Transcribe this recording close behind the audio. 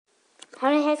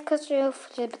Hallo,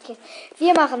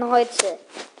 wir machen heute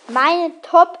meine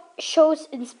Top Shows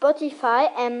in Spotify.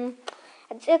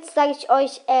 Jetzt sage ich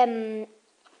euch,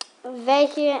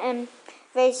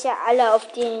 welche alle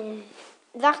auf den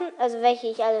Sachen, also welche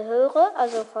ich alle höre,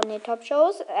 also von den Top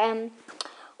Shows.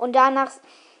 Und danach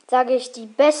sage ich die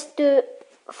beste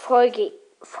Folge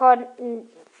von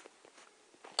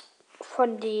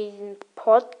diesem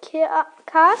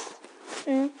Podcast.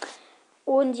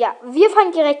 Und ja, wir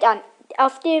fangen direkt an.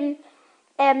 Auf dem,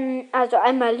 also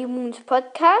einmal Limons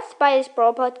Podcast, Beides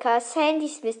Brawl Podcast,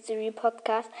 Sandys Mystery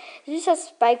Podcast, Süßer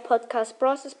Spike Podcast,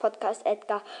 Bros' Podcast,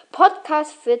 Edgar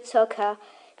Podcast für Zocker,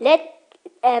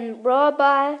 Brawl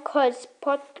Ball, Colts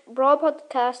Brawl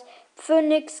Podcast,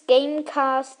 Phoenix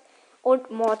Gamecast und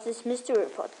Mortis Mystery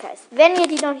Podcast. Wenn ihr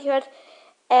die noch nicht hört,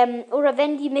 oder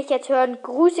wenn die mich jetzt hören,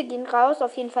 Grüße gehen raus.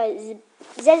 Auf jeden Fall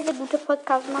sehr, sehr gute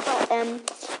Podcast-Macher.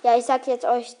 Ja, ich sage jetzt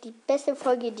euch die beste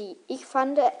Folge, die ich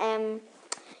fand.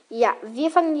 Ja,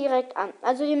 wir fangen direkt an.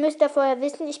 Also ihr müsst ja vorher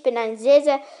wissen, ich bin ein sehr,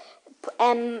 sehr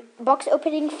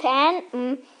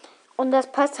Box-Opening-Fan. Und das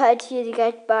passt halt hier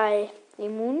direkt bei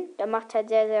Lemon. Der macht halt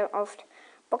sehr, sehr oft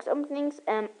Box-Openings.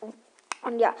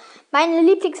 Und ja, meine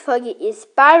Lieblingsfolge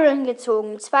ist Byron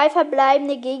gezogen. 2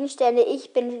 verbleibende Gegenstände.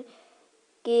 Ich bin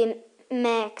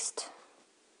gemaxt.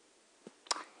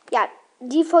 Ja,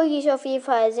 die Folge ist auf jeden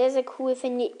Fall sehr, sehr cool,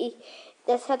 finde ich.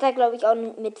 Das hat er, glaube ich, auch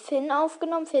mit Finn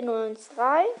aufgenommen. Finn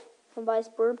 3. Wobei es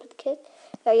Brawl Podcast.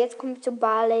 Ja, jetzt kommt wir zu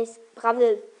Barleys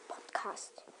Brawl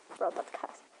Podcast.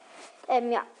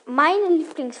 Ja, meine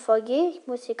Lieblingsfolge. Ich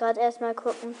muss hier gerade erstmal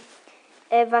gucken,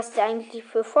 was der eigentlich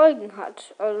für Folgen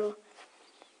hat. Also,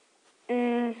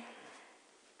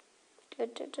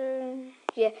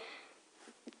 hier.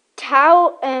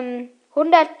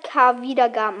 100k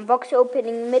Wiedergaben,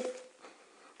 Box-Opening mit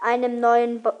einem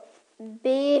neuen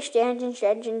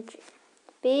B-Sternchen.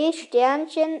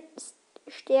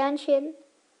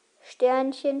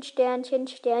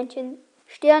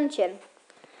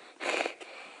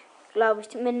 Glaube ich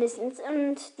zumindest.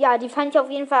 Und ja, die fand ich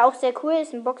auf jeden Fall auch sehr cool.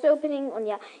 Ist ein Box-Opening. Und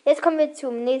ja, jetzt kommen wir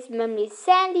zum nächsten, nämlich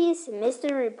Sandys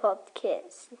Mystery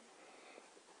Podcast.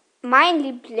 Mein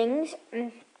Lieblings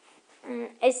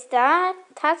ist da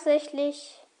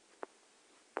tatsächlich.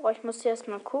 Ich muss erst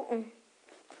mal gucken.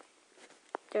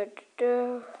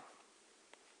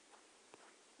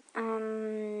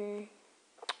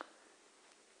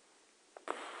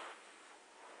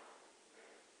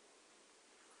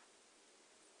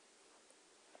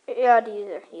 Ja,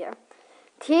 diese hier.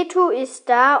 Tetu ist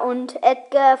da und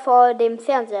Edgar vor dem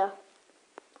Fernseher.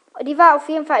 Die war auf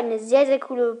jeden Fall eine sehr, sehr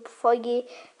coole Folge.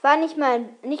 War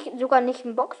sogar nicht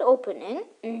ein Box-Opening.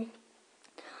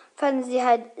 Fanden sie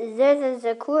halt sehr, sehr,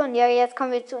 sehr cool. Und ja, jetzt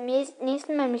kommen wir zum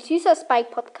nächsten, nämlich Süßer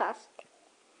Spike Podcast.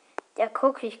 Der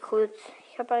gucke ich kurz.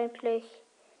 Ich habe eigentlich...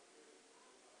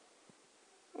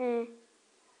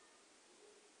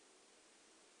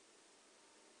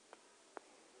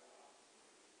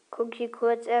 Guck hier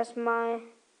kurz erstmal,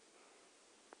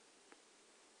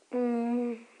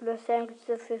 was der eigentlich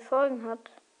so viele Folgen hat.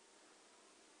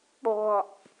 Boah.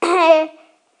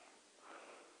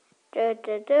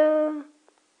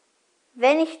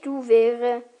 Wenn ich du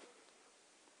wäre.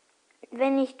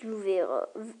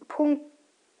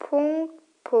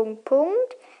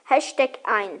 Punkt. Hashtag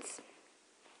 1.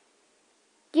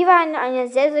 Die war eine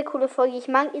sehr, sehr coole Folge. Ich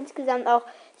mag insgesamt auch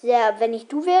sehr, wenn ich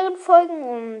du wäre, Folgen.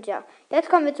 Und ja, jetzt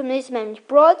kommen wir zum nächsten, nämlich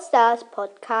Brawl Stars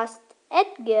Podcast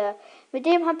Edgar. Mit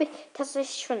dem habe ich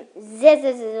tatsächlich schon sehr,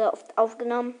 sehr, sehr, sehr oft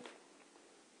aufgenommen.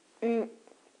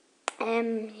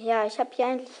 Ja, ich habe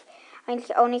hier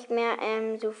eigentlich auch nicht mehr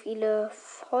so viele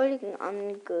Folgen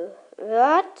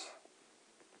angehört.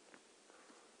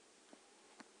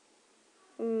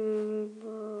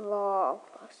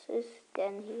 Was ist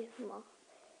denn hier mal?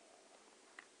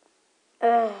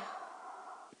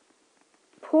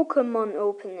 Pokémon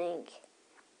Opening.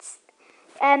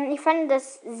 Ich fand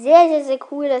das sehr, sehr, sehr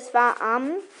cool. Das war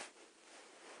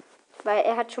weil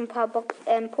er hat schon ein paar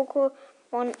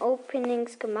Pokémon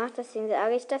Openings gemacht. Deswegen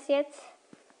sage ich das jetzt.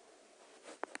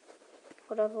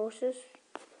 Oder wo ist es?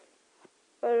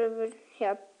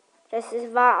 Ja,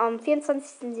 war am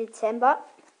 24. Dezember.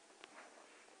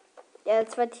 Ja,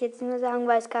 das wollte ich jetzt nur sagen,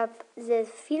 weil es gab sehr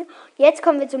viel. Jetzt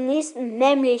kommen wir zum nächsten,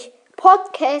 nämlich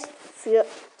Podcast für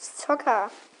Zocker.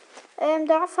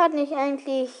 Da fand ich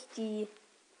eigentlich die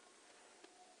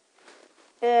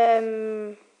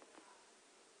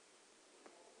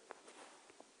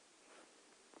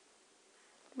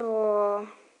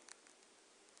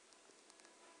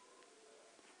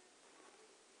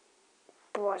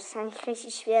das ist eigentlich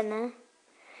richtig schwer, ne?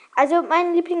 Also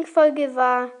meine Lieblingsfolge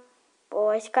war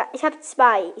Boah, ich habe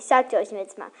 2. Ich sagte euch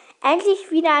jetzt mal.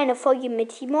 Eigentlich wieder eine Folge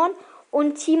mit Timon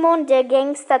und Timon der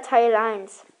Gangster Teil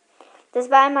 1. Das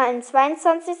war einmal am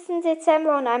 22.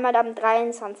 Dezember und einmal am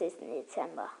 23.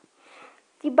 Dezember.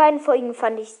 Die beiden Folgen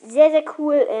fand ich sehr, sehr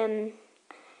cool.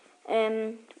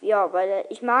 Ja, weil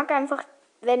ich mag einfach,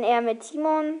 wenn er mit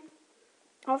Timon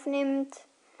aufnimmt,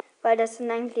 weil das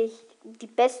sind eigentlich die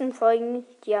besten Folgen,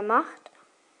 die er macht.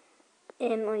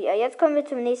 Und ja, jetzt kommen wir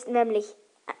zum nächsten, nämlich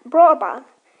Brawl Ball.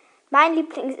 Mein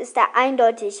Lieblings ist da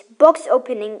eindeutig Box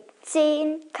Opening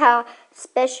 10k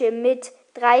Special mit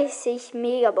 30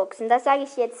 Megaboxen. Das sage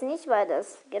ich jetzt nicht, weil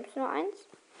das gibt es nur eins.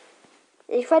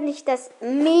 Ich fand das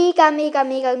mega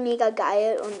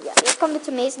geil. Und ja, jetzt kommen wir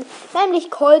zum nächsten,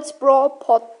 nämlich Colts Brawl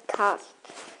Podcast.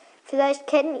 Vielleicht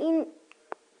kennen ihn ein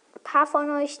paar von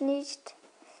euch nicht.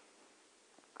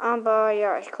 Aber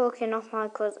ja, ich gucke hier nochmal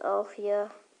kurz auf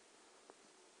hier.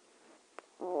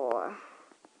 Boah.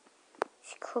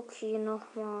 Ich gucke hier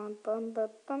nochmal. Bam, bam,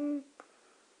 bam.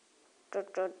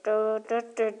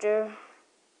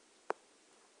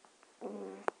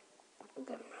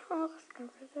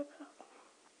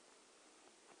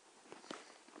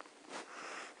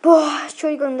 Boah,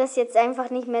 Entschuldigung, dass ich jetzt einfach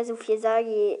nicht mehr so viel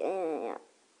sage.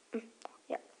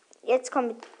 Ja. Jetzt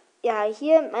kommt, ja,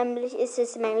 hier nämlich ist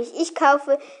es nämlich, ich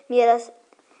kaufe mir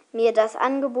das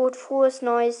Angebot frohes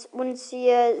Neues und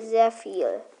ziehe sehr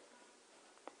viel.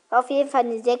 War auf jeden Fall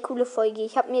eine sehr coole Folge.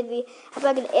 Ich habe mir die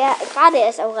gerade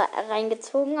erst auch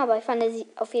reingezogen, aber ich fand sie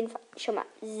auf jeden Fall schon mal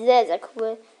sehr, sehr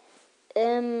cool.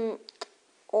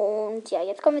 Und ja,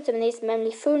 jetzt kommen wir zum nächsten,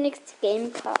 nämlich Phoenix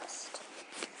Gamecast.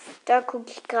 Da gucke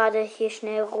ich gerade hier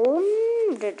schnell rum.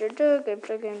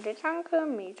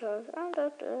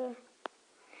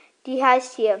 Die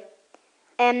heißt hier,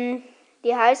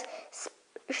 die heißt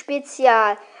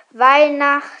Spezial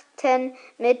Weihnachten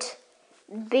mit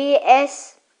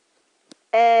BS,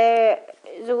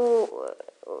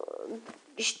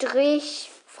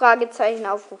 Strich, Fragezeichen,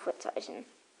 Aufrufezeichen.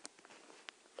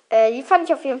 Die fand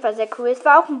ich auf jeden Fall sehr cool. Es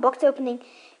war auch ein Box-Opening.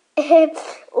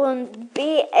 Und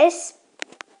BS,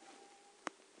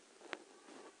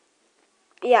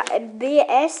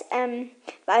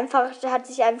 war einfach, hat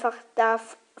sich einfach da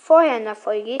vorher in der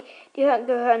Folge, die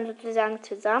gehören sozusagen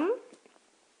zusammen.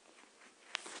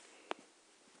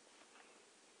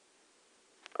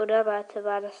 Oder warte,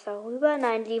 war das darüber?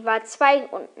 Nein, die war 2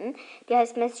 unten. Die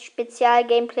heißt Spezial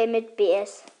Gameplay mit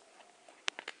BS.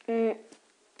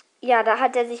 Ja, da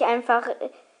hat er sich einfach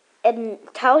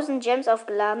 1000 Gems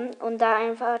aufgeladen und da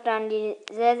einfach dann die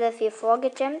sehr, sehr viel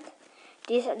vorgejammt.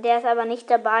 Der ist aber nicht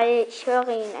dabei. Ich höre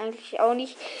ihn eigentlich auch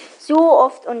nicht so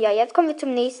oft. Und ja, jetzt kommen wir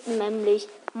zum nächsten, nämlich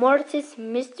Mortis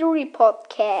Mystery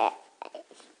Podcast.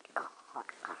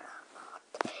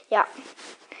 Ja.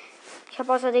 Ich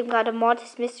habe außerdem gerade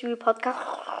Mortis Mystery Podcast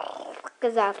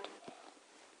gesagt.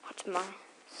 Warte mal,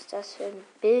 was ist das für ein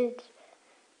Bild?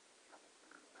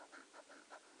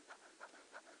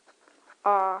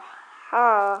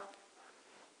 Aha.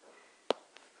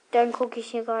 Dann gucke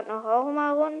ich hier gerade noch auch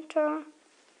mal runter.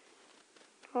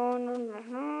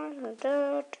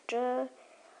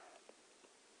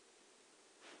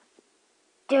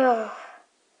 Ja.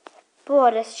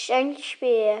 Boah, das ist eigentlich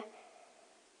schwer.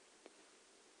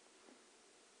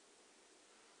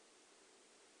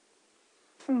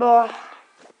 Boah.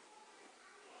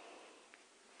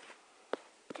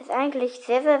 Das ist eigentlich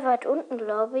sehr, sehr weit unten,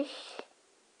 glaube ich.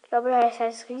 Ich glaube, das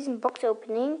heißt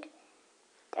Riesen-Box-Opening.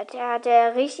 Da hat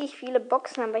er richtig viele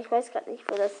Boxen, aber ich weiß gerade nicht,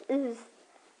 wo das ist.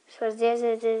 Das war sehr,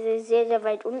 sehr, sehr, sehr, sehr, sehr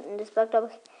weit unten. Das war,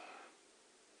 glaube ich,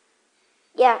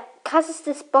 ja,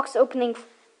 krassestes Box-Opening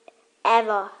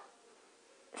ever.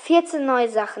 14 neue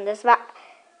Sachen. Das war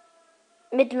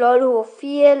mit Lolo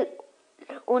 4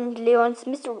 und Leons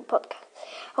Mystery Podcast.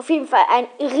 Auf jeden Fall ein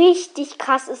richtig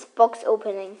krasses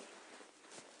Box-Opening.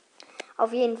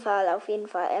 Auf jeden Fall.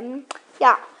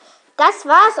 Ja, das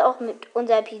war's auch mit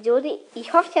unserer Episode.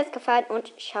 Ich hoffe, es hat gefallen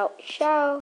und ciao.